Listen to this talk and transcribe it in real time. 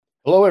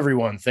Hello,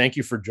 everyone. Thank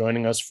you for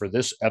joining us for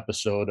this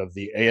episode of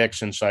the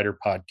AX Insider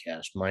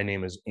Podcast. My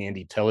name is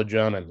Andy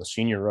Telejohn. I'm the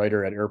senior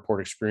writer at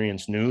Airport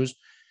Experience News.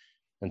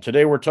 And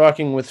today we're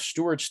talking with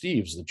Stuart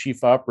Steeves, the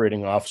Chief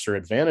Operating Officer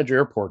at Vantage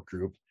Airport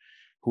Group,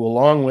 who,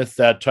 along with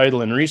that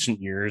title in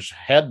recent years,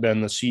 had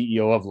been the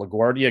CEO of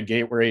LaGuardia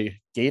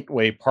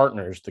Gateway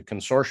Partners, the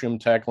consortium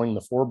tackling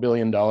the $4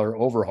 billion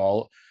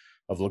overhaul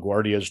of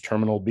LaGuardia's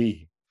Terminal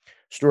B.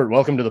 Stuart,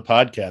 welcome to the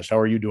podcast. How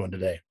are you doing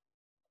today?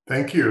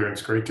 Thank you.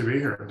 It's great to be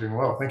here. I'm doing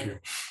well. Thank you.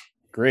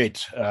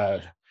 Great.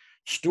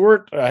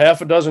 Stuart, a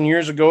half a dozen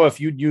years ago, if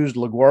you'd used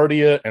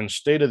LaGuardia and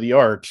state of the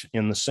art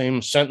in the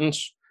same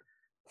sentence,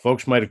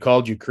 folks might have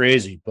called you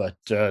crazy, but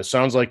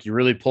sounds like you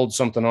really pulled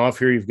something off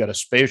here. You've got a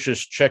spacious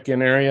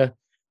check-in area,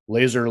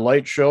 laser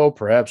light show.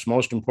 Perhaps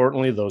most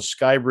importantly, those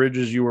sky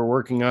bridges you were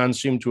working on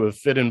seem to have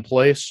fit in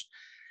place.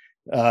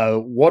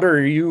 What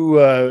are you,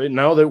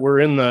 now that we're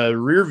in the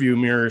rearview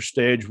mirror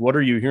stage, what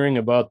are you hearing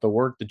about the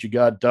work that you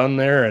got done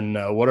there? And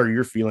what are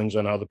your feelings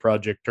on how the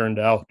project turned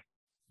out?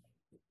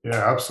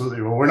 Yeah,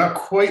 absolutely. Well, we're not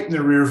quite in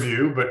the rear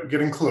view, but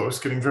getting close,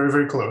 getting very,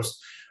 very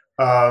close.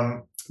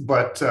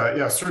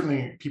 Yeah,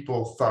 certainly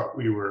people thought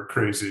we were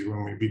crazy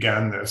when we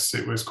began this.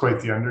 It was quite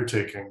the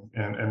undertaking.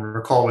 And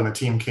recall when the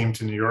team came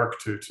to New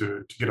York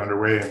to get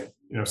underway,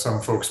 and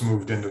some folks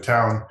moved into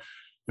town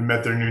and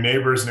met their new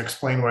neighbors and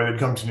explained why they'd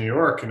come to New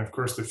York. And of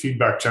course, the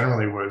feedback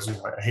generally was,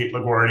 I hate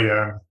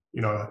LaGuardia.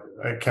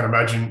 I can't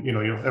imagine,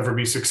 you'll ever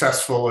be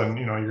successful, and,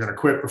 you're going to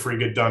quit before you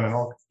get done, and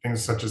all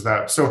things such as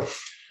that. So,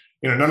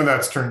 none of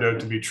that's turned out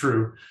to be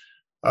true.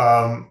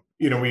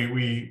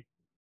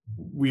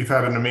 We've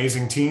had an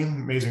amazing team,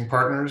 amazing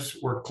partners,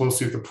 worked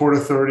closely with the Port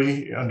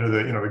Authority under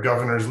the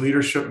governor's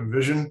leadership and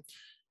vision.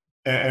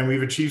 And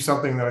we've achieved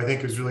something that I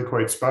think is really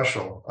quite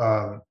special.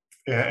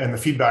 And the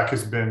feedback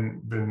has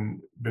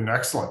been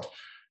excellent.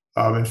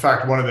 In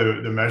fact, one of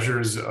the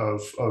measures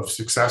of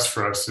success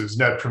for us is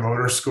Net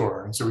Promoter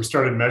Score. And so we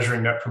started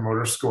measuring Net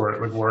Promoter Score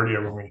at LaGuardia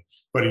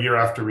about a year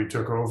after we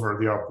took over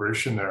the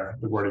operation there,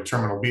 LaGuardia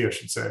Terminal B, I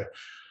should say.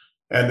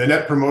 And the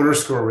Net Promoter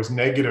Score was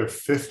negative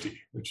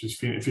 50, which is,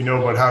 if you know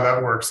about how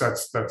that works,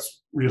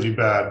 that's really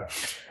bad.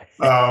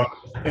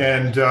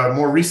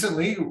 More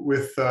recently,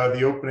 with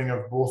the opening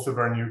of both of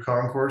our new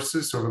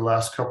concourses over the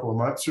last couple of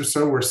months or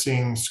so, we're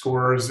seeing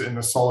scores in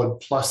the solid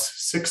plus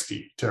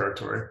 60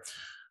 territory,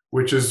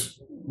 which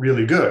is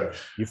really good.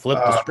 You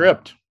flipped the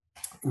script.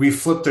 We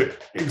flipped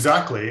it,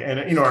 exactly.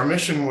 And, our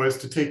mission was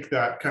to take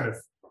that kind of,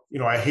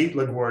 I hate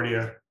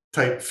LaGuardia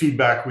type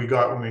feedback we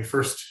got when we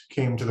first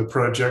came to the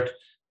project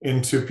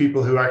into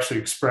people who actually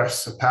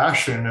express a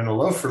passion and a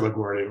love for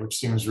LaGuardia, which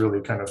seems really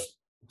kind of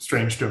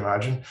strange to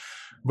imagine.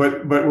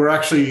 But we're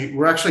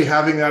actually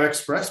having that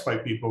expressed by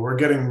people. We're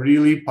getting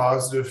really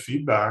positive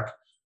feedback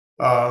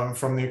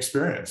from the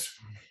experience.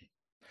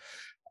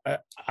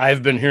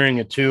 I've been hearing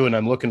it too, and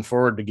I'm looking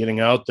forward to getting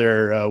out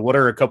there. What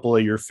are a couple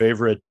of your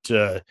favorite,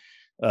 new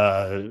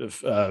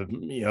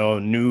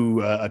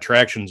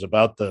attractions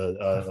about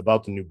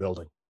the new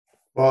building?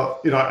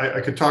 Well,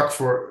 I could talk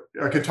for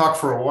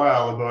a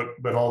while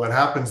about all that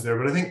happens there,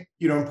 but I think,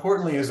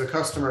 importantly, as a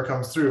customer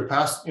comes through,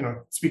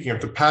 speaking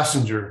of the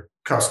passenger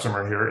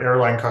customer here,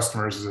 airline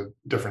customers is a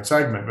different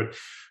segment, but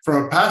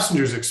from a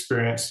passenger's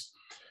experience,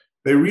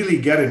 they really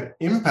get an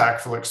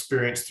impactful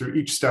experience through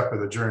each step of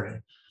the journey.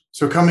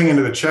 So coming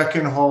into the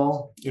check-in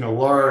hall,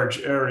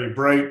 large, airy,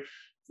 bright,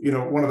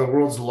 one of the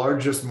world's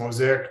largest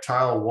mosaic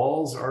tile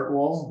walls, art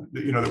wall,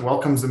 that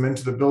welcomes them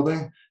into the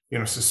building,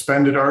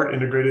 suspended art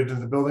integrated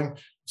into the building.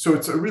 So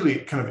it's a really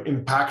kind of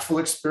impactful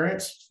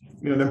experience.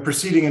 Then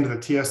proceeding into the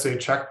TSA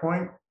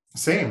checkpoint,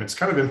 same, it's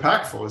kind of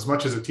impactful as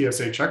much as a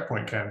TSA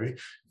checkpoint can be.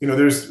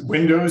 There's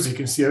windows, you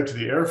can see out to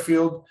the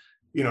airfield.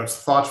 It's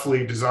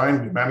thoughtfully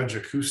designed. We manage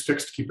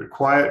acoustics to keep it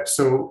quiet,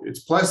 so it's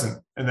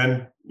pleasant. And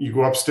then you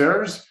go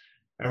upstairs,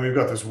 and we've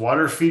got this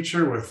water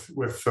feature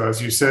with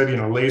as you said,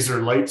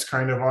 laser lights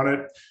kind of on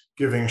it,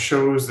 giving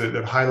shows that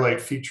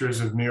highlight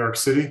features of New York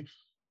City.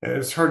 And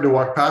it's hard to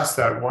walk past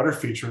that water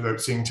feature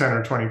without seeing 10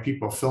 or 20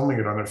 people filming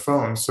it on their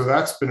phones. So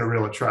that's been a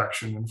real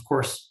attraction. And of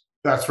course,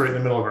 that's right in the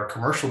middle of our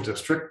commercial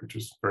district, which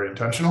is very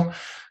intentional.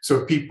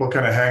 So people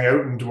kind of hang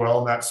out and dwell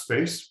in that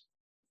space.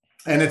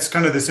 And it's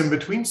kind of this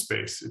in-between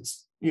space.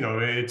 It's,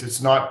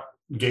 it's not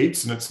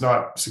gates and it's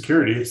not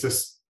security. It's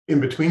this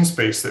in-between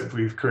space that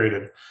we've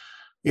created.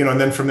 And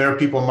then from there,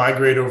 people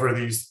migrate over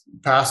these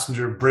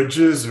passenger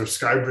bridges or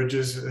sky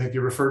bridges, I think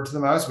you referred to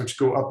them as, which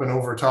go up and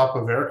over top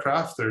of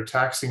aircraft. They're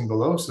taxiing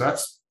below. So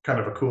that's kind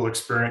of a cool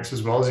experience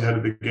as well as you head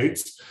to the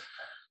gates.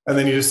 And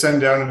then you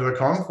descend down into the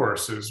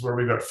concourses where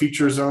we've got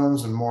feature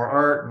zones and more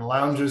art and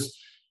lounges.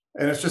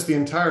 And it's just the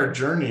entire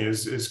journey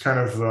is kind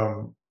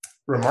of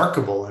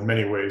remarkable in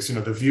many ways.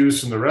 The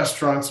views from the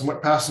restaurants and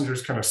what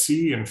passengers kind of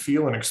see and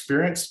feel and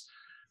experience.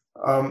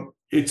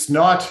 It's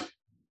not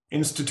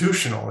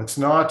institutional. It's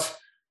not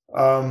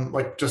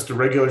like just a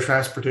regular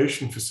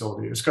transportation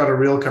facility. It's got a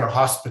real kind of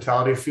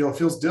hospitality feel. It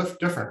feels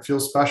different,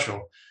 feels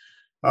special.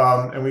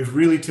 And we've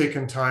really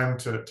taken time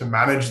to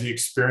manage the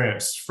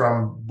experience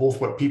from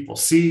both what people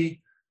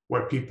see,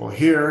 what people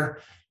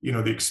hear,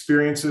 the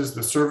experiences,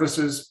 the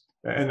services,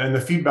 and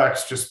the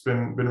feedback's just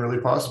been really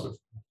positive.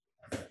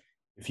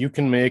 If you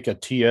can make a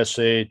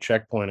TSA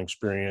checkpoint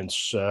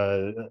experience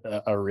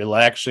a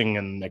relaxing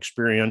and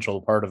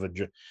experiential part of a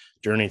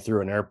journey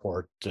through an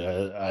airport,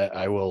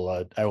 I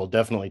will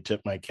definitely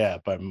tip my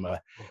cap. Well,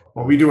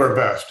 we do our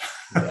best.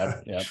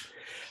 Yeah.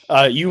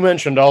 You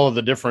mentioned all of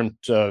the different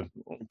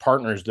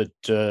partners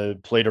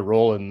that played a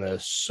role in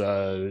this: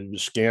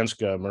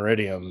 Skanska,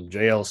 Meridian,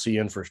 JLC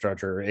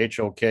Infrastructure,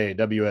 HOK,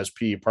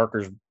 WSP,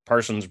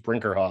 Parsons,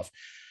 Brinkerhoff.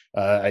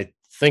 I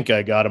think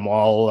I got them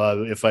all.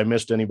 If I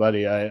missed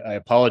anybody, I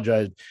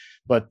apologize.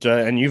 But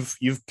and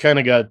you've kind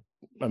of got.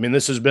 I mean,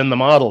 this has been the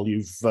model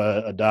you've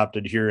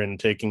adopted here in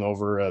taking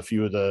over a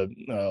few of the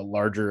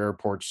larger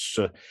airports.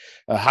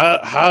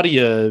 How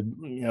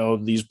do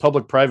these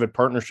public-private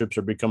partnerships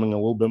are becoming a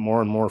little bit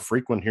more and more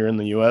frequent here in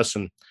the U.S.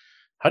 and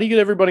how do you get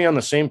everybody on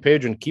the same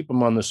page and keep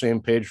them on the same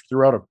page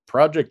throughout a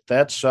project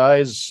that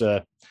size?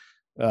 I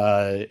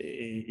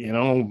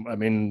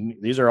mean,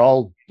 these are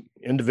all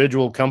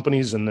individual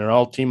companies and they're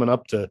all teaming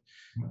up to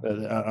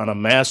on a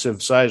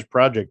massive size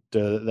project.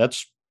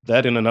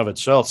 That in and of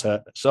itself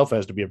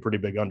has to be a pretty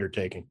big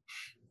undertaking.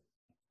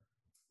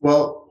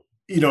 Well,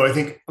 I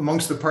think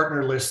amongst the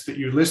partner list that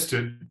you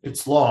listed,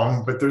 it's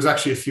long, but there's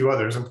actually a few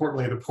others.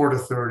 Importantly, the Port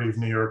Authority of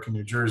New York and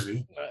New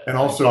Jersey, and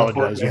also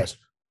importantly, yes,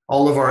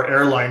 all of our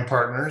airline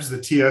partners,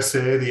 the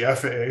TSA, the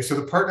FAA. So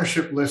the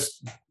partnership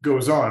list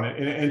goes on,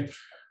 and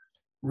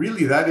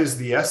really that is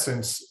the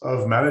essence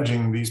of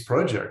managing these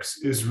projects,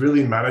 is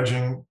really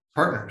managing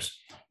partners.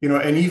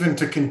 And even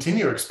to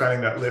continue expanding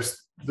that list,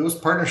 those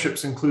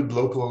partnerships include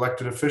local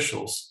elected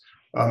officials,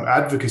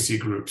 advocacy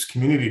groups,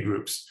 community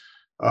groups,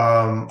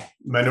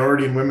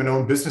 minority and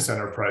women-owned business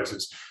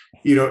enterprises.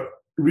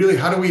 Really,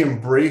 how do we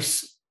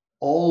embrace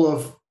all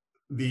of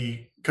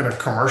the kind of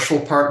commercial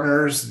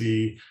partners,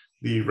 the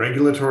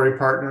regulatory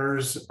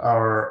partners,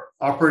 our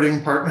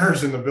operating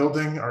partners in the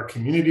building, our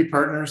community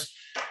partners,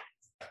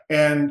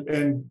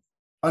 and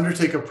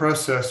undertake a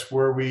process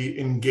where we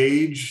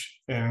engage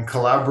and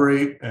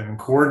collaborate and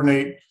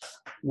coordinate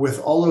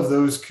with all of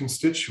those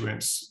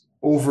constituents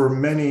over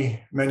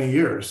many, many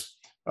years,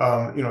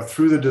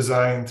 through the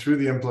design, through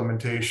the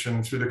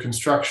implementation, through the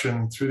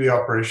construction, through the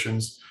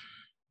operations.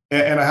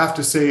 And I have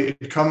to say,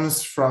 it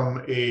comes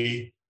from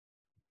a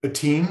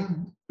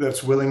team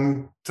that's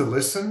willing to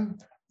listen,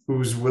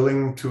 who's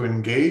willing to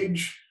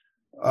engage,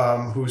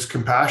 who's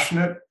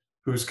compassionate,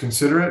 who's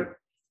considerate,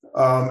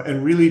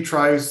 and really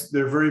tries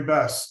their very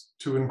best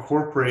to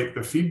incorporate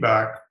the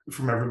feedback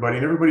from everybody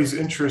and everybody's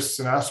interests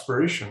and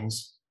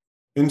aspirations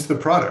into the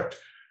product.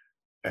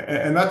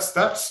 And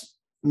that's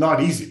not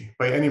easy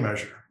by any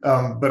measure.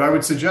 But I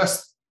would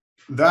suggest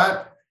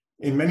that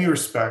in many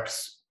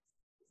respects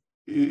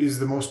is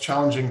the most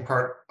challenging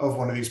part of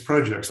one of these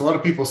projects. A lot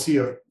of people see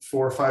a $4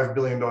 or $5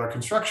 billion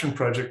construction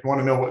project, want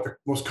to know what the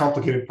most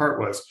complicated part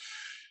was.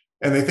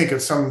 And they think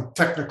it's some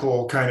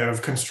technical kind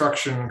of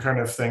construction kind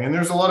of thing. And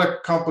there's a lot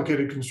of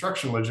complicated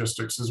construction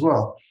logistics as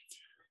well.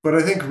 But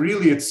I think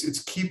really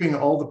it's keeping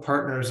all the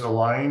partners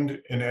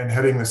aligned and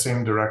heading the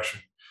same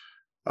direction.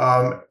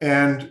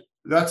 And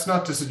that's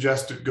not to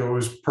suggest it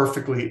goes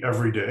perfectly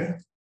every day.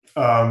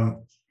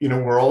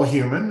 We're all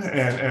human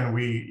and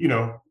we,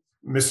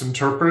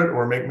 misinterpret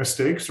or make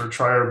mistakes or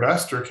try our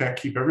best or can't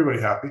keep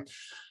everybody happy.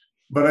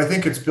 But I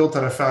think it's built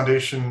on a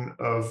foundation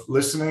of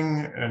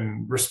listening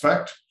and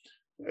respect.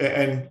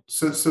 And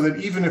so that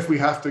even if we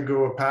have to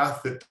go a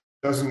path that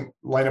doesn't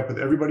line up with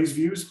everybody's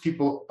views,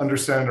 people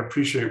understand and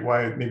appreciate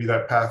why maybe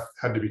that path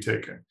had to be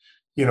taken,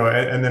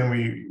 and then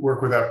we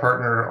work with that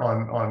partner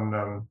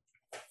on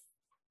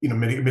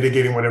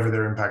mitigating whatever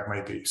their impact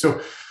might be.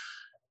 So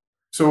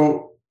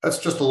that's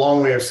just a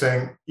long way of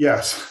saying,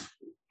 yes,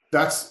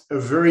 that's a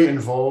very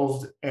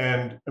involved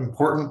and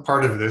important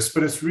part of this,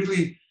 but it's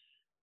really,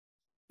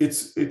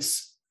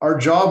 it's our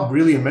job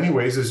really in many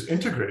ways is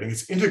integrating.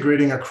 It's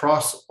integrating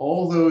across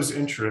all those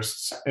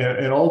interests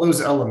and all those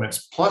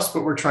elements, plus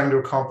what we're trying to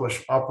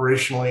accomplish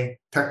operationally,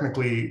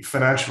 technically,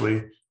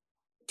 financially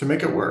to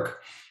make it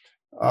work.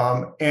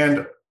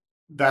 And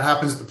that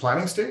happens at the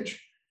planning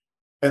stage.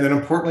 And then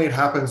importantly, it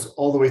happens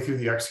all the way through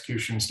the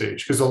execution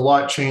stage, because a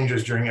lot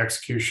changes during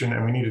execution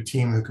and we need a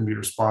team who can be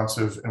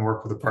responsive and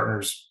work with the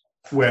partners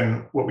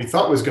when what we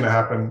thought was going to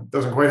happen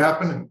doesn't quite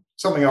happen and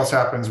something else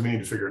happens, we need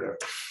to figure it out.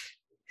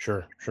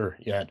 Sure.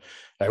 Yeah.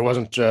 I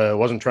wasn't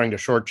trying to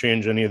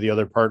shortchange any of the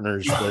other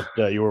partners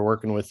that you were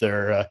working with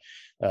there.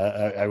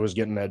 I was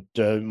getting at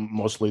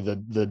mostly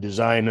the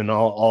design and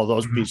all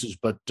those pieces,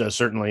 but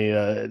certainly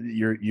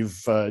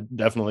you've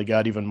definitely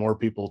got even more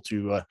people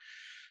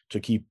to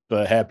keep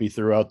happy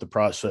throughout the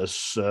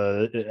process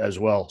as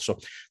well. So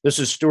this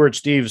is Stuart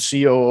Steeves,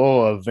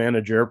 COO of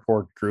Vantage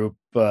Airport Group.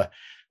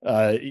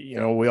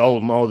 We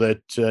all know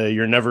that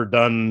you're never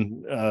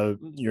done.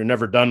 You're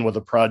never done with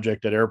a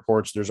project at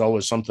airports. There's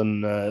always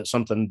something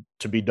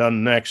to be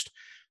done next.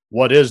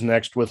 What is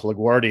next with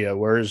LaGuardia?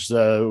 Where's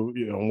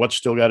what's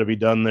still got to be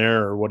done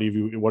there, or what are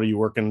you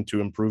working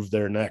to improve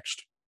there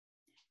next?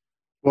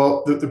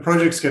 Well,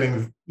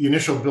 the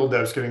initial build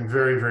out's getting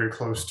very, very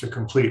close to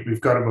complete.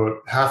 We've got about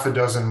half a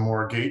dozen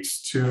more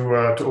gates to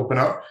open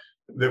up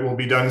that will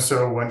be done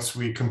so once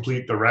we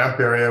complete the ramp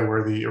area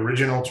where the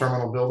original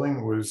terminal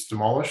building was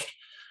demolished.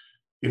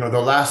 The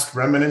last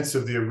remnants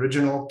of the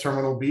original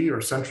Terminal B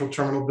or Central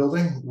Terminal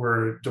building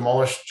were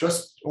demolished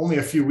just only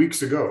a few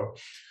weeks ago.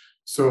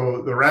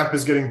 So the ramp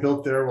is getting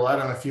built there. We'll add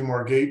on a few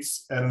more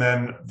gates, and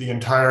then the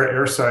entire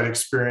airside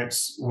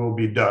experience will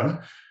be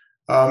done.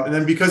 And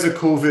then because of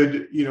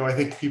COVID, I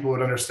think people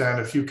would understand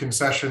a few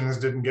concessions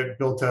didn't get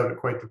built out at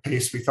quite the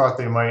pace we thought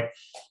they might.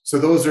 So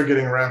those are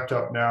getting ramped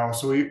up now.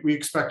 So we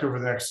expect over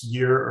the next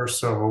year or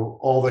so,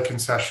 all the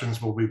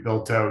concessions will be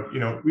built out.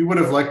 We would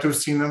have liked to have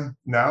seen them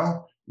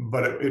now,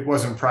 but it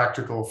wasn't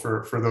practical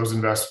for those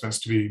investments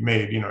to be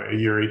made, a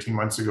year, 18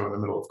 months ago in the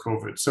middle of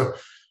COVID. So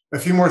a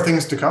few more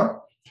things to come.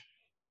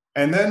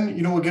 And then,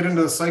 we'll get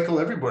into the cycle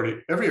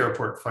every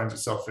airport finds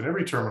itself in,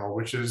 every terminal,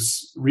 which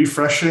is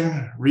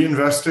refreshing,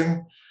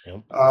 reinvesting,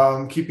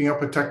 keeping up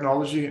with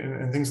technology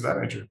and things of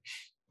that nature.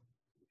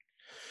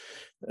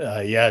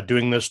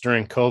 Doing this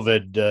during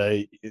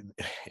COVID,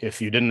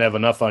 if you didn't have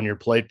enough on your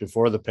plate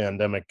before the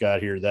pandemic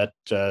got here, that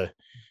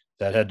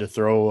had to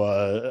throw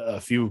a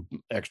few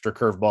extra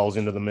curveballs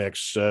into the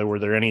mix. Were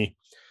there any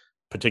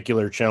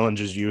particular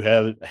challenges you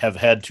have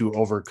had to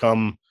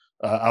overcome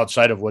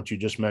outside of what you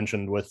just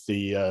mentioned with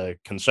the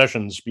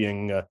concessions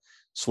being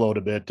slowed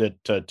a bit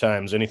at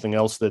times? Anything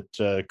else that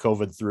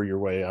COVID threw your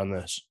way on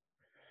this?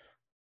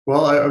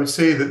 Well, I would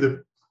say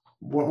that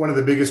one of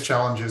the biggest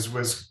challenges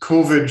was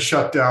COVID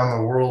shut down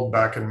the world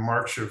back in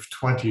March of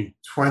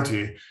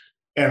 2020.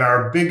 And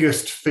our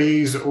biggest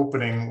phase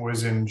opening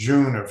was in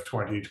June of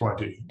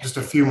 2020, just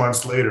a few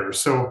months later.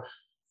 So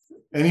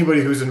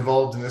anybody who's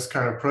involved in this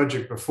kind of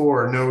project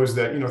before knows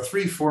that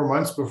 3-4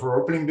 months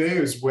before opening day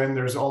is when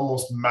there's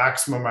almost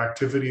maximum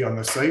activity on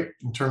the site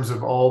in terms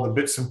of all the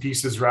bits and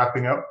pieces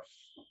wrapping up,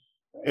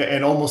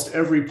 and almost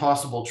every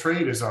possible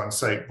trade is on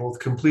site, both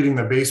completing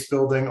the base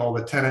building, all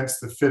the tenants,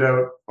 the fit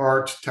out,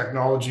 art,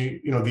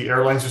 technology. The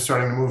airlines are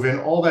starting to move in.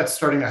 All that's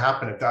starting to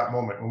happen at that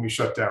moment when we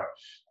shut down.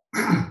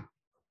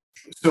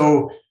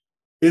 So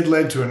it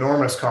led to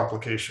enormous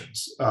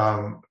complications.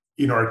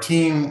 Our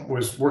team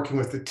was working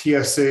with the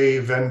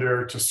TSA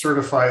vendor to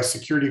certify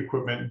security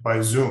equipment by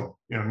Zoom,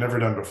 never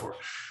done before.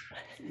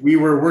 We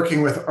were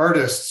working with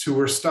artists who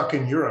were stuck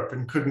in Europe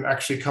and couldn't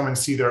actually come and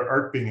see their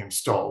art being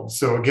installed.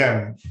 So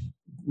again,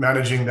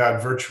 managing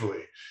that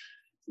virtually.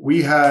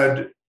 We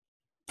had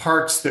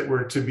parts that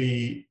were to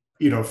be,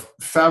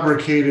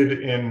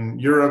 fabricated in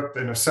Europe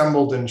and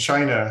assembled in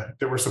China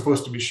that were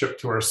supposed to be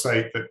shipped to our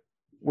site that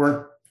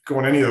weren't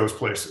going any of those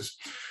places.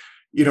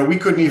 We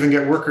couldn't even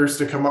get workers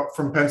to come up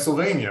from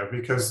Pennsylvania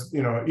because,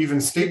 even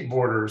state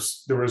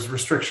borders, there was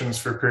restrictions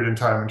for a period of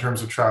time in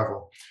terms of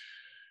travel.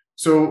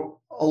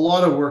 So a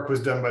lot of work was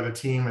done by the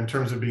team in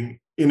terms of being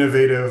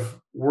innovative,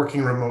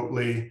 working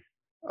remotely,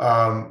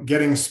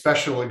 getting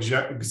special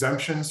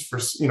exemptions for,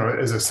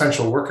 as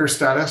essential worker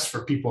status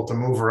for people to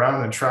move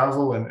around and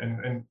travel.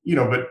 And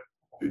but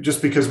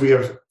just because we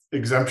have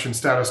exemption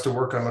status to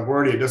work on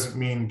LaGuardia, it doesn't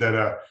mean that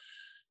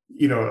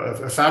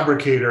a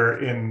fabricator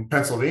in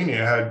Pennsylvania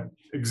had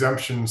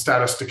exemption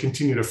status to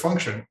continue to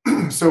function.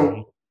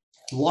 So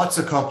lots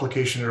of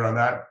complication around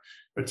that.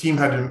 The team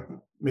had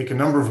to make a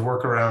number of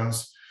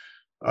workarounds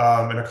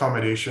and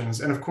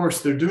accommodations. And of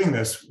course, they're doing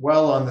this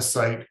while on the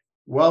site,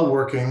 while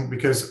working,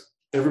 because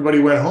everybody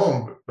went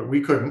home, but we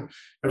couldn't.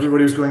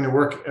 Everybody was going to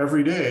work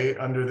every day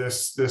under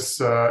this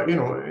in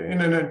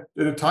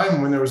a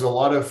time when there was a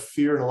lot of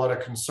fear and a lot of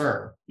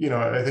concern.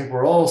 I think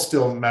we're all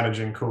still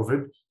managing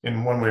COVID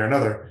in one way or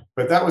another,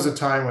 but that was a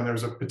time when there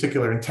was a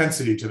particular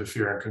intensity to the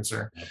fear and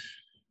concern.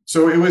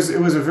 So it was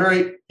a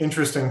very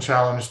interesting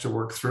challenge to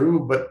work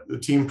through, but the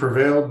team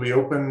prevailed. We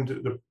opened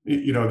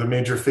the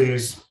major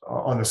phase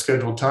on the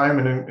scheduled time,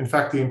 and in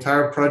fact, the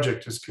entire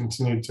project has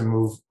continued to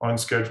move on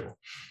schedule.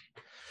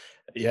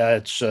 Yeah,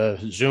 it's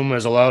Zoom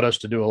has allowed us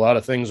to do a lot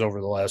of things over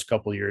the last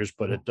couple of years,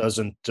 but it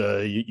doesn't.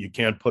 You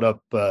can't put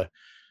up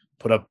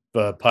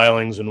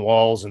pilings and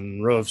walls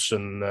and roofs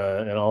and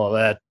all of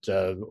that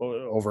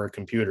over a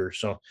computer.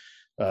 So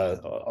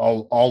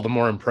all the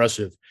more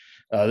impressive.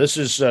 This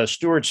is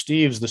Stuart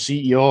Steeves, the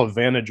CEO of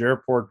Vantage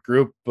Airport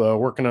Group,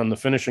 working on the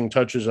finishing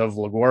touches of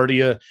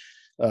LaGuardia,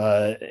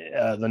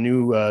 the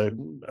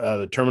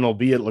new Terminal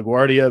B at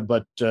LaGuardia,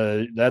 but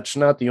that's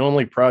not the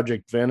only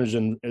project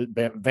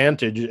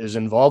Vantage is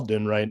involved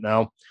in right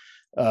now.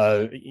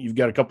 You've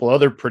got a couple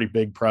other pretty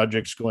big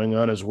projects going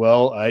on as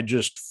well. I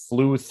just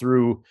flew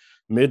through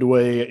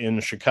Midway in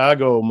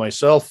Chicago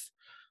myself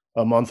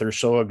a month or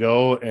so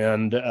ago,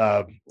 and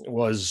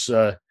was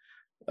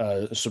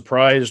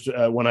surprised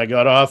when I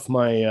got off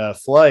my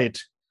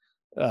flight.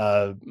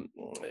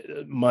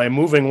 My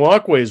moving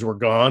walkways were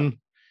gone,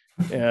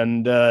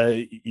 and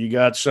you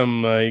got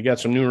some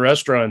new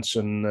restaurants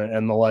and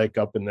the like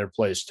up in their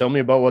place. Tell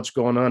me about what's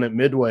going on at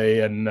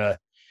Midway, and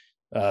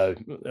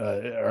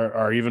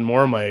Are even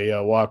more of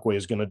my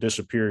walkways going to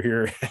disappear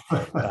here?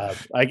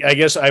 I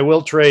guess I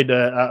will trade.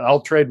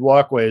 I'll trade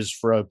walkways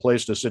for a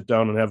place to sit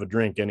down and have a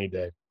drink any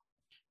day.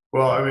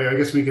 Well, I mean, I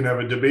guess we can have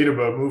a debate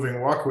about moving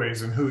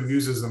walkways and who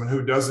uses them and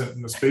who doesn't,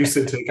 and the space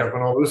they take up,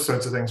 and all those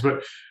sorts of things.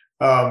 But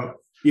I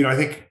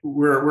think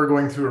we're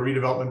going through a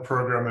redevelopment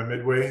program at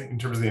Midway in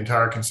terms of the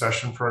entire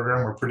concession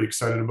program. We're pretty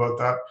excited about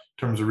that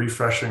in terms of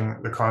refreshing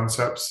the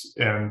concepts.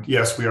 And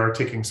yes, we are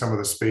taking some of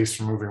the space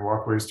from moving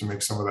walkways to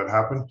make some of that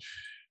happen.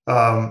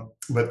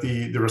 But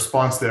the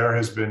response there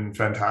has been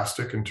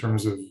fantastic in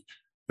terms of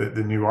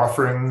the new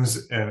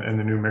offerings and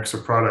the new mix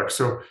of products.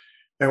 So,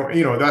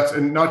 and that's,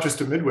 and not just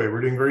at Midway,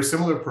 we're doing very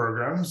similar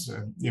programs.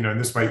 And and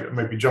this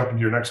might be jumping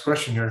to your next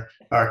question here.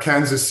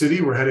 Kansas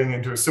City, we're heading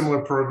into a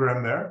similar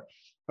program there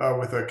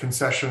with a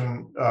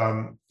concession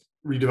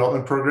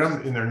redevelopment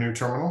program in their new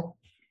terminal.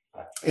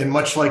 And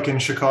much like in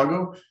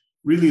Chicago,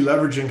 really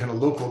leveraging kind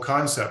of local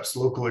concepts,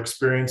 local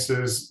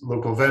experiences,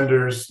 local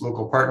vendors,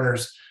 local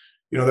partners.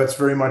 That's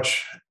very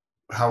much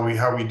how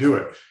we do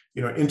it.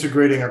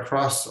 Integrating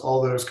across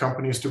all those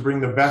companies to bring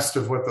the best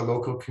of what the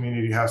local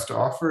community has to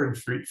offer and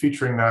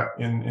featuring that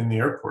in the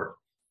airport.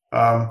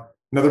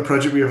 Another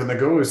project we have on the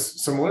go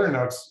is similar.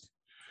 Now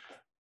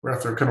we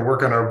have to kind of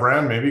work on our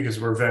brand maybe because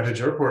we're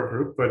Vantage Airport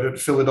Group, but at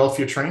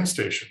Philadelphia train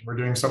station, we're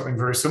doing something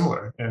very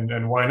similar.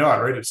 And why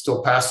not, right? It's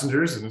still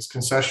passengers and it's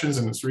concessions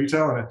and it's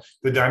retail, and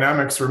the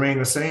dynamics remain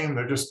the same.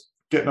 They're just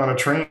getting on a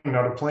train,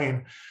 not a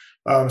plane.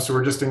 So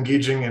we're just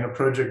engaging in a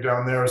project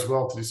down there as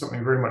well to do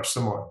something very much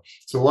similar.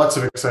 So lots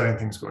of exciting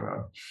things going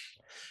on.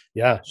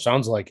 Yeah,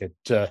 sounds like it.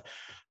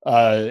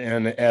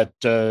 And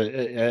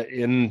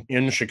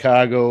in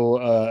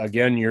Chicago,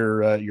 again,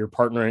 your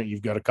partner.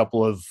 You've got a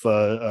couple of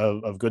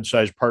good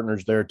sized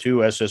partners there too.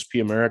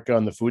 SSP America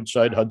on the food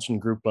side, Hudson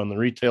Group on the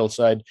retail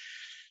side,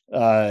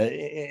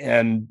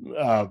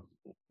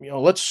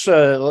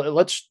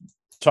 let's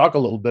talk a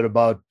little bit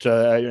about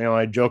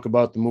I joke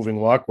about the moving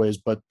walkways,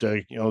 but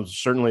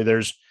certainly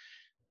there's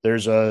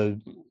a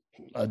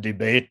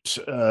debate,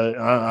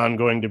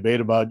 ongoing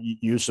debate about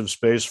use of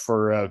space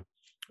for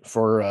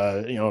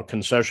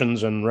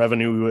concessions and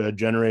revenue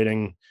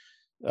generating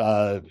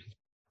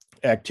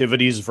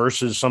activities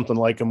versus something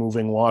like a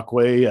moving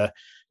walkway.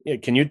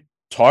 Can you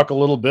talk a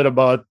little bit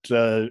about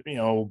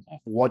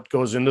what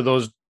goes into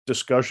those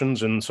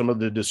discussions and some of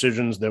the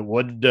decisions that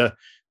would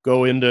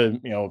go into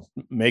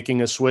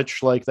making a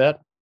switch like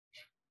that?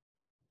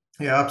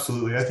 Yeah,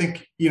 absolutely. I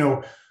think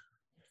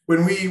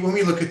when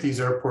we look at these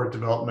airport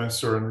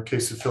developments, or in the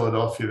case of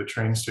Philadelphia, the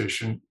train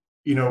station,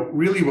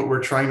 really what we're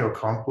trying to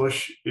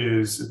accomplish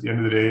is, at the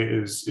end of the day,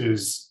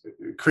 is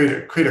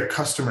create a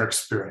customer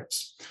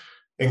experience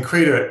and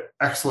create an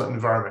excellent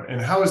environment. And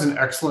how is an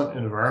excellent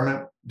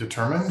environment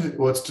determined?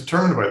 Well, it's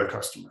determined by the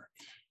customer.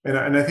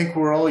 And I think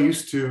we're all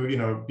used to,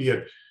 be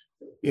it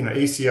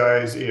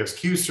ACI's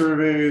ASQ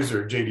surveys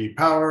or JD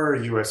Power,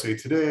 USA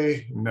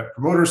Today, Net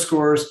Promoter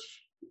Scores,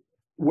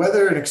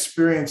 whether an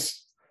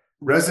experience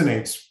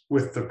resonates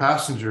with the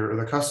passenger or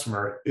the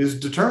customer is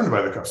determined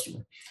by the customer.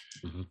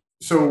 Mm-hmm.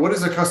 So what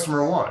does the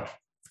customer want?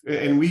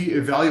 And we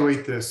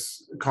evaluate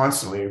this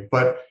constantly,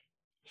 but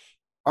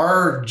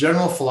our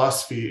general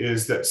philosophy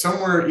is that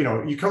somewhere,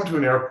 you come to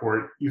an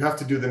airport, you have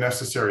to do the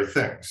necessary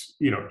things,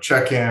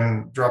 check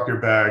in, drop your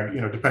bag,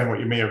 depending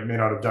what you may or may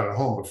not have done at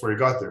home before you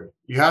got there.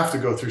 You have to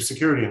go through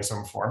security in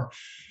some form.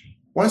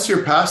 Once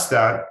you're past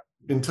that,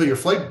 until your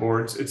flight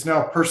boards, it's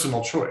now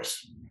personal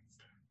choice.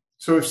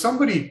 So if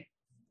somebody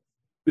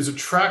is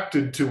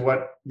attracted to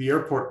what the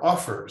airport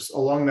offers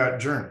along that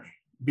journey,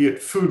 be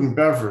it food and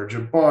beverage, a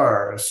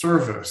bar, a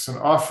service, an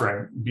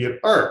offering, be it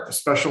art, a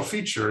special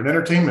feature, an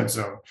entertainment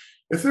zone,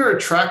 if they're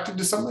attracted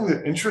to something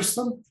that interests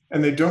them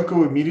and they don't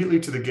go immediately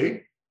to the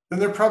gate, then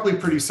they're probably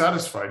pretty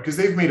satisfied because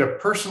they've made a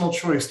personal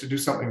choice to do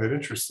something that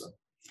interests them.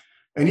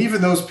 And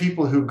even those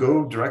people who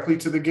go directly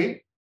to the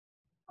gate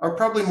are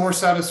probably more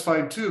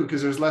satisfied too,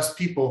 because there's less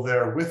people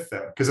there with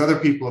them, because other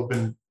people have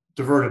been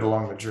diverted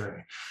along the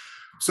journey.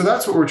 So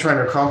that's what we're trying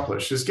to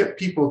accomplish, is get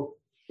people,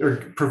 or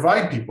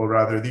provide people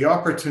rather, the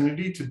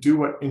opportunity to do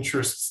what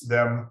interests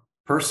them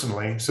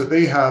personally, so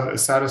they have a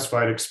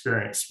satisfied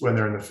experience when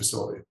they're in the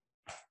facility.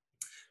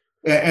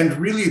 And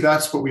really,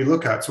 that's what we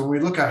look at. So when we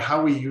look at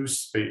how we use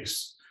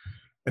space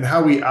and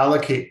how we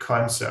allocate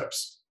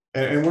concepts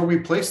and where we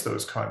place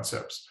those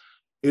concepts,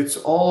 it's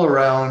all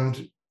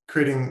around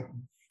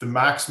creating the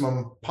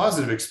maximum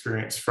positive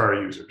experience for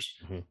our users.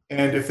 Mm-hmm.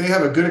 And if they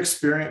have a good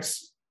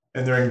experience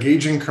and they're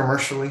engaging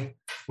commercially,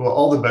 well,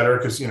 all the better,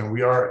 because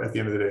we are, at the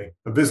end of the day,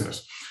 a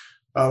business.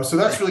 So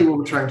that's really what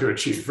we're trying to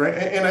achieve, right?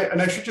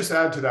 And I should just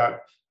add to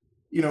that,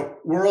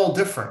 we're all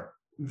different.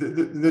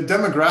 The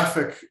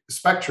demographic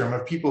spectrum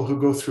of people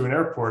who go through an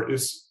airport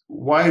is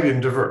wide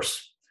and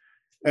diverse.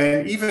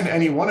 And even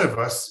any one of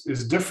us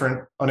is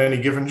different on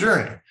any given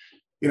journey.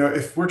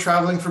 If we're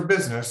traveling for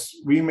business,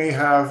 we may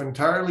have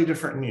entirely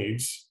different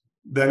needs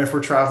than if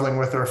we're traveling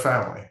with our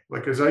family.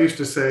 Like, as I used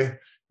to say,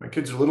 my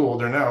kids are a little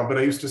older now, but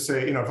I used to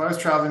say, if I was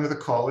traveling with a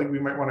colleague, we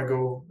might want to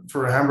go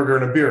for a hamburger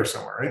and a beer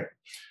somewhere, right?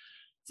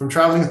 If If I'm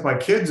traveling with my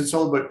kids, it's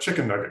all about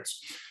chicken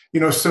nuggets.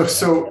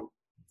 So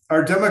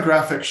our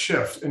demographics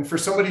shift, and for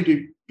somebody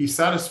to be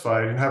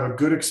satisfied and have a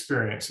good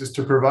experience is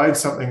to provide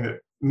something that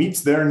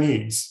meets their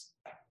needs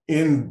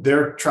in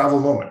their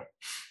travel moment.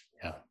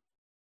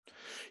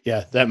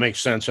 Yeah, that makes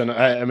sense. And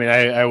I mean,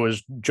 I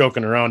was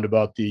joking around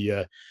about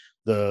the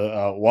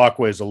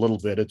walkways a little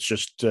bit. It's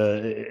just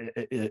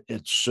it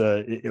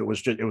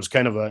was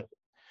kind of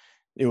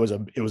it was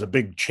a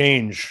big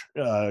change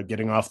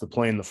getting off the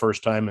plane the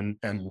first time,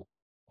 and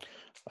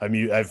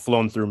I've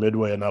flown through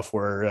Midway enough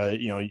where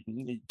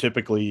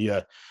typically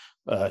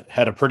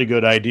had a pretty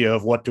good idea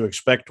of what to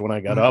expect when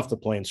I got off the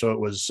plane. So it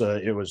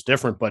was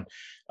different. But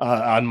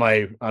on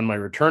my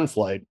return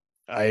flight,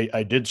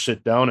 I did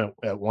sit down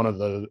at one of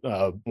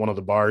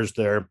the bars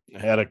there,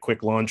 had a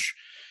quick lunch,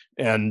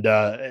 and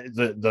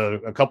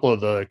the a couple of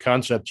the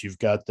concepts you've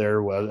got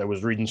there. I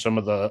was reading some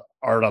of the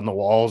art on the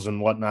walls and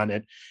whatnot.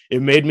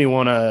 It made me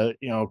want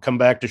to come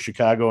back to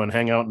Chicago and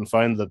hang out and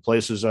find the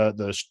places,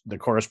 the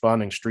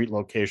corresponding street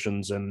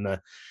locations and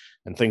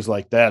things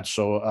like that.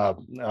 So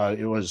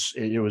it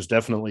was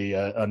definitely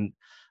an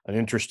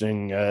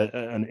interesting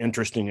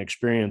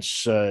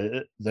experience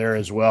there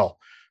as well.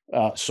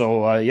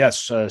 Yes,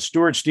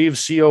 Stuart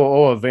Steeves,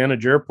 COO of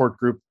Vantage Airport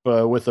Group,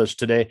 with us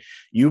today.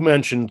 You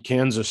mentioned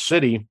Kansas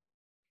City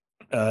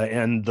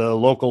and the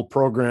local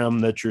program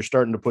that you're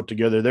starting to put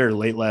together there.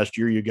 Late last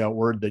year, you got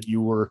word that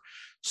you were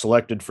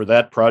selected for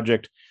that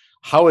project.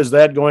 How is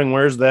that going?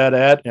 Where's that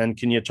at? And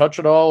can you touch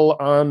at all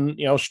on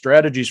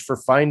strategies for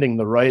finding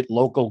the right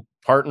local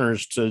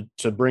partners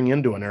to bring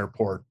into an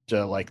airport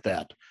like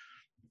that?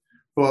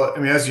 Well, I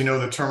mean, as you know,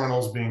 the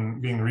terminal's being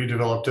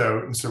redeveloped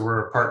out, and so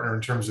we're a partner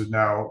in terms of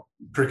now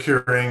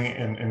procuring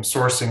and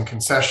sourcing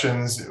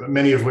concessions,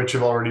 many of which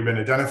have already been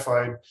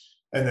identified,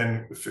 and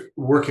then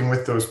working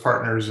with those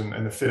partners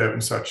and the fit out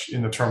and such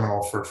in the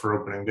terminal for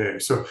opening day.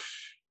 So,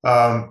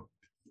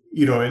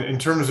 in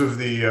terms of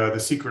the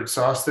secret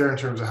sauce there, in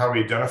terms of how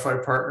we identify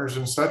partners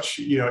and such,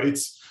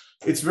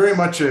 it's very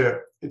much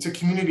it's a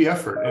community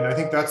effort, and I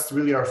think that's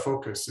really our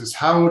focus: is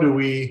how do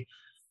we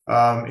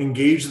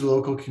engage the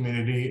local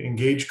community,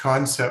 engage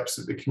concepts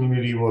that the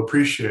community will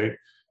appreciate,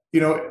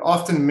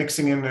 often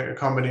mixing in a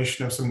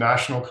combination of some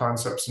national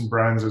concepts and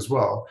brands as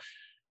well,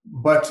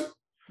 but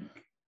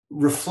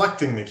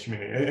reflecting the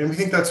community. And we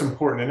think that's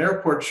important. An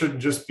airport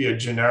shouldn't just be a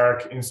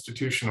generic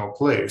institutional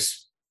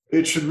place.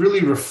 It should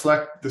really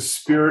reflect the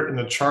spirit and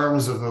the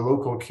charms of the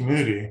local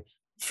community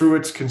through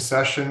its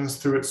concessions,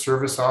 through its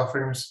service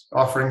offerings,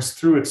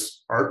 through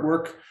its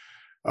artwork,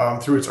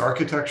 through its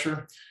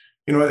architecture.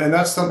 And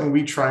that's something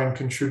we try and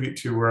contribute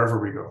to wherever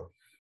we go.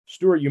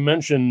 Stuart, you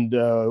mentioned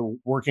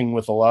working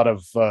with a lot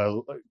of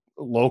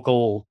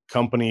local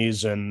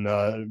companies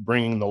and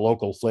bringing the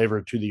local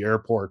flavor to the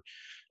airport.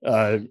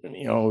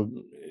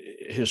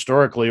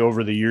 Historically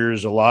over the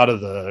years, a lot of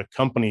the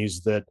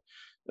companies that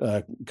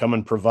come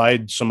and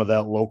provide some of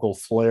that local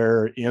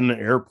flair in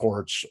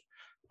airports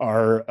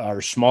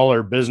are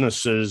smaller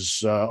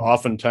businesses,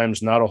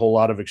 oftentimes not a whole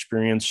lot of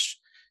experience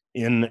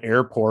in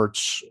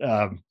airports.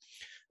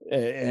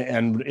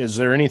 And is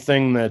there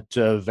anything that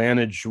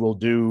Vantage will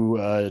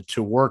do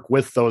to work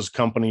with those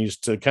companies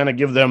to kind of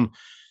give them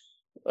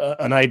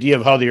an idea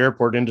of how the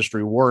airport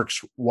industry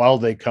works while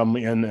they come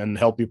in and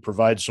help you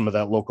provide some of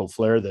that local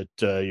flair that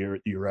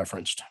you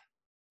referenced?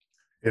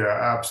 Yeah,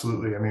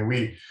 absolutely. I mean,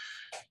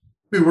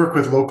 we work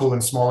with local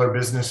and smaller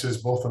businesses,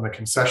 both on the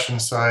concession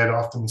side,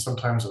 often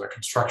sometimes on the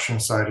construction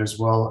side as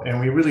well. And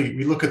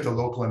we look at the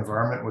local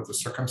environment, what the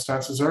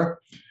circumstances are,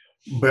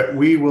 but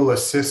we will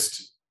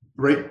assist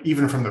right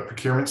even from the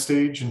procurement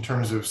stage in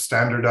terms of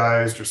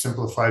standardized or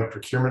simplified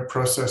procurement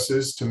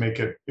processes to make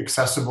it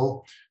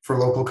accessible for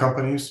local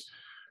companies.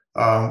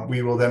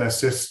 We will then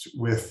assist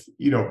with,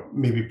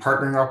 maybe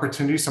partnering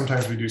opportunities.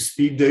 Sometimes we do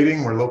speed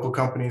dating where local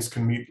companies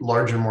can meet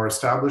larger, more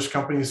established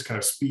companies, kind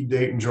of speed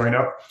date and join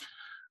up.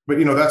 But,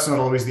 that's not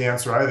always the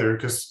answer either,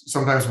 because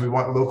sometimes we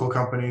want local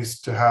companies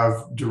to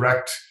have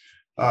direct,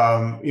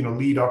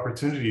 lead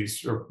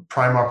opportunities or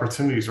prime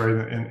opportunities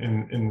right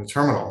in the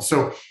terminal.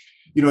 So,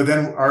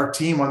 then our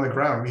team on the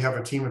ground, we have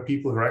a team of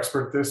people who are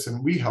expert at this,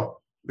 and we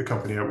help the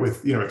company out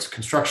with, its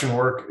construction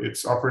work,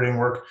 its operating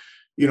work,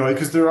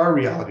 because there are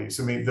realities.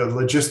 I mean, the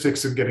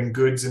logistics of getting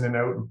goods in and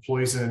out,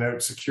 employees in and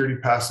out, security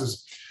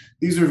passes,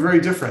 these are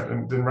very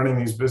different than running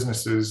these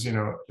businesses,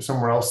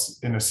 somewhere else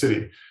in a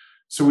city.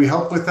 So we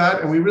help with that.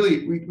 And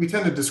we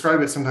tend to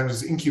describe it sometimes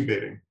as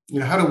incubating.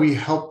 How do we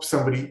help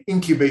somebody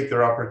incubate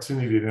their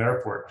opportunity at an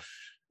airport?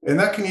 And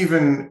that can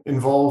even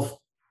involve,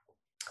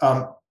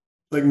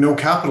 like no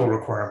capital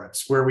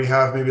requirements, where we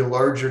have maybe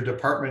larger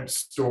department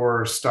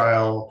store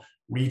style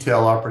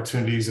retail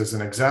opportunities, as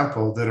an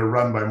example, that are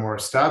run by more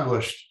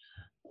established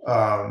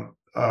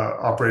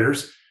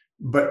operators,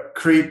 but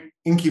create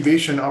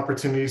incubation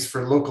opportunities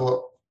for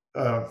local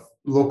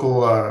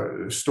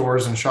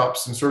stores and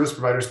shops and service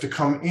providers to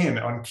come in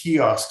on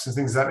kiosks and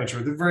things of that nature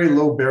with a very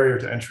low barrier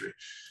to entry.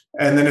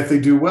 And then if they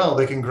do well,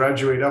 they can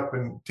graduate up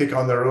and take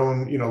on their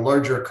own,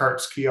 larger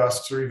carts,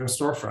 kiosks, or even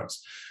storefronts.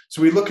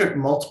 So we look at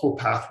multiple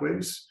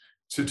pathways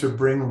to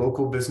bring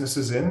local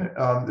businesses in.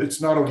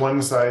 It's not a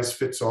one size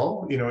fits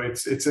all.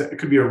 It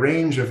could be a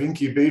range of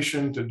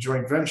incubation to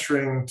joint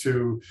venturing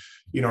to,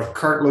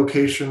 cart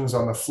locations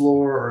on the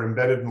floor or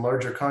embedded in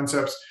larger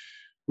concepts.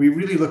 We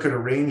really look at a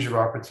range of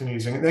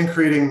opportunities and then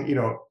creating,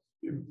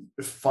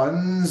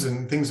 funds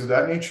and things of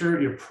that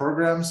nature, your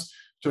programs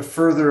to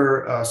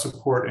further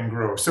support and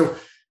grow. So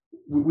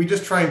we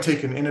just try and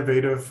take an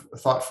innovative,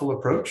 thoughtful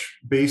approach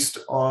based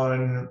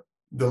on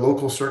the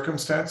local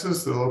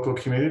circumstances, the local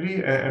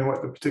community, and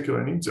what the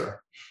particular needs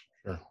are.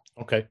 Sure.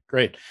 Okay,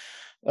 great.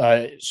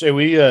 So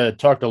we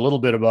talked a little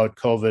bit about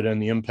COVID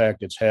and the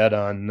impact it's had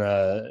on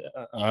the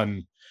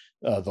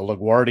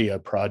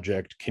LaGuardia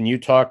project. Can you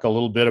talk a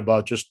little bit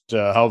about just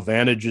how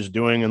Vantage is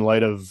doing in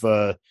light of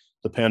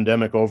the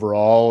pandemic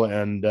overall,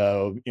 and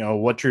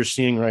what you're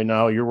seeing right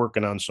now? You're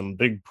working on some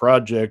big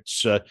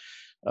projects.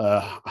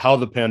 How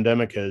the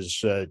pandemic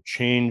has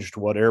changed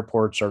what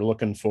airports are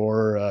looking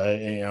for,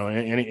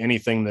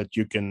 anything that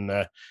you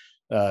can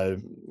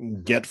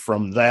get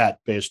from that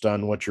based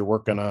on what you're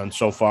working on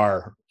so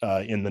far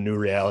in the new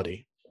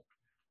reality.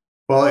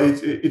 Well,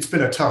 it's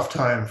been a tough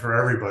time for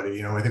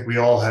everybody. I think we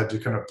all had to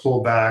kind of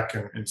pull back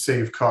and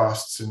save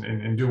costs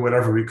and do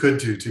whatever we could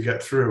to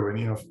get through.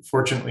 And,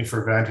 fortunately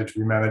for Vantage,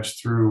 we managed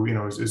through,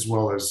 as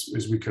well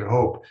as we could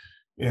hope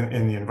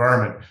in the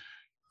environment.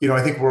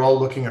 I think we're all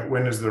looking at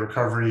when is the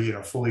recovery,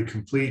 fully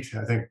complete.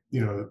 I think,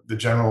 the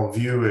general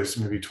view is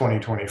maybe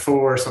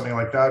 2024, something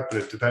like that,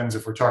 but it depends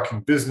if we're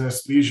talking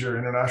business, leisure,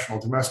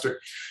 international, domestic.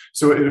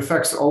 So it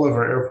affects all of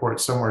our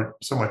airports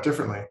somewhat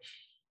differently.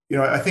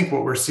 I think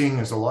what we're seeing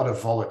is a lot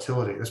of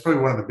volatility. That's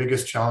probably one of the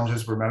biggest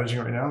challenges we're managing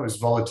right now is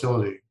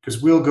volatility,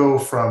 because we'll go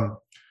from,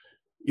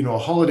 a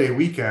holiday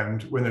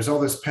weekend when there's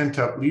all this pent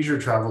up leisure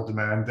travel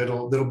demand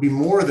that'll be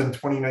more than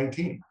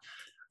 2019.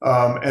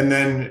 And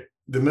then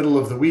the middle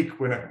of the week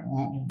when it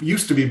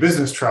used to be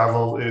business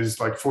travel is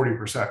like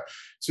 40%.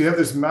 So you have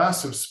this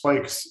massive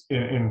spikes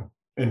in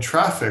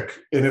traffic,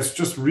 and it's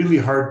just really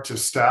hard to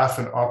staff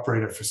and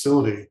operate a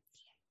facility,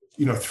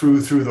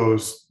 through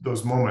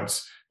those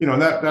moments.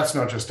 And that's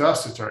not just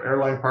us, it's our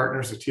airline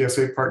partners, the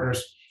TSA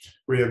partners,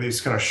 where you have these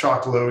kind of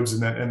shock loads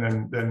and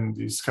then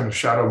these kind of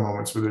shadow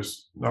moments where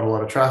there's not a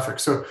lot of traffic.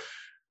 So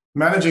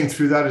managing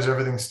through that as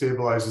everything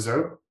stabilizes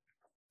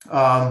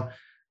out.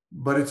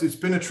 But it's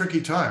been a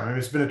tricky time.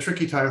 It's been a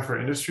tricky time for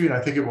industry, and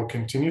I think it will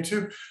continue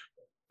to.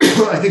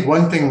 I think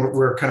one thing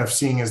we're kind of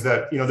seeing is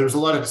that, there was a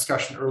lot of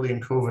discussion early in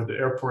COVID that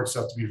airports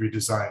have to be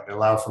redesigned, to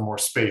allow for more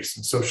space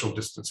and social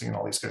distancing and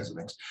all these kinds of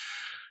things.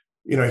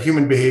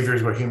 Human behavior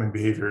is what human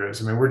behavior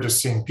is. We're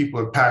just seeing people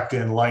are packed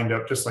in, lined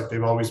up, just like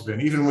they've always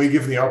been. Even when we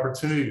give them the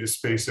opportunity to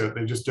space out,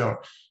 they just don't.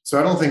 So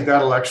I don't think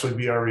that'll actually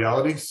be our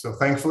reality. So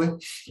thankfully,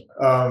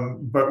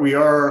 but we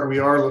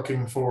are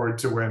looking forward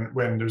to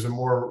when there's a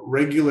more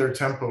regular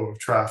tempo of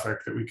traffic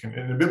that we can,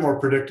 and a bit more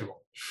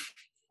predictable.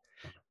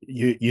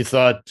 You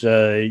thought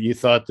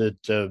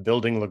that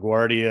building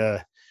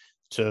LaGuardia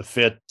to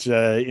fit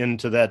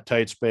into that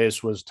tight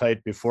space was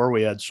tight before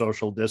we had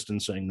social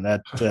distancing.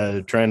 That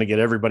trying to get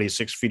everybody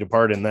 6 feet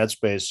apart in that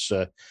space,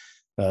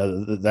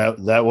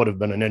 that would have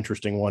been an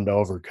interesting one to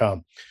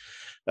overcome.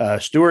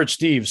 Stuart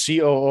Steve,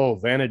 COO,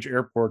 Vantage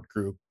Airport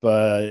Group.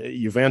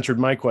 You've answered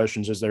my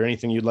questions. Is there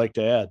anything you'd like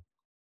to add?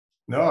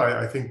 No,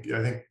 I think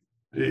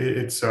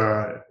it's.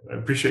 I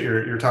appreciate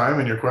your time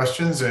and your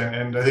questions,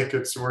 and I think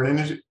we're in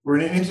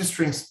an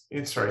interesting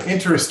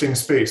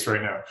space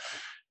right now.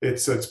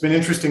 It's been an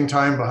interesting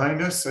time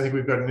behind us. I think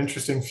we've got an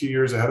interesting few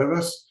years ahead of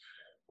us,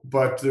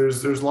 but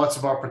there's lots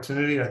of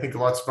opportunity. I think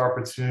lots of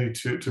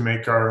opportunity to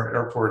make our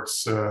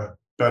airports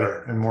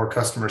better and more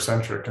customer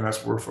centric, and that's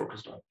what we're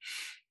focused on.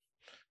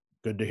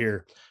 Good to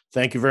hear.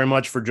 Thank you very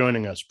much for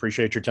joining us.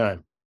 Appreciate your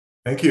time.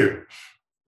 Thank you.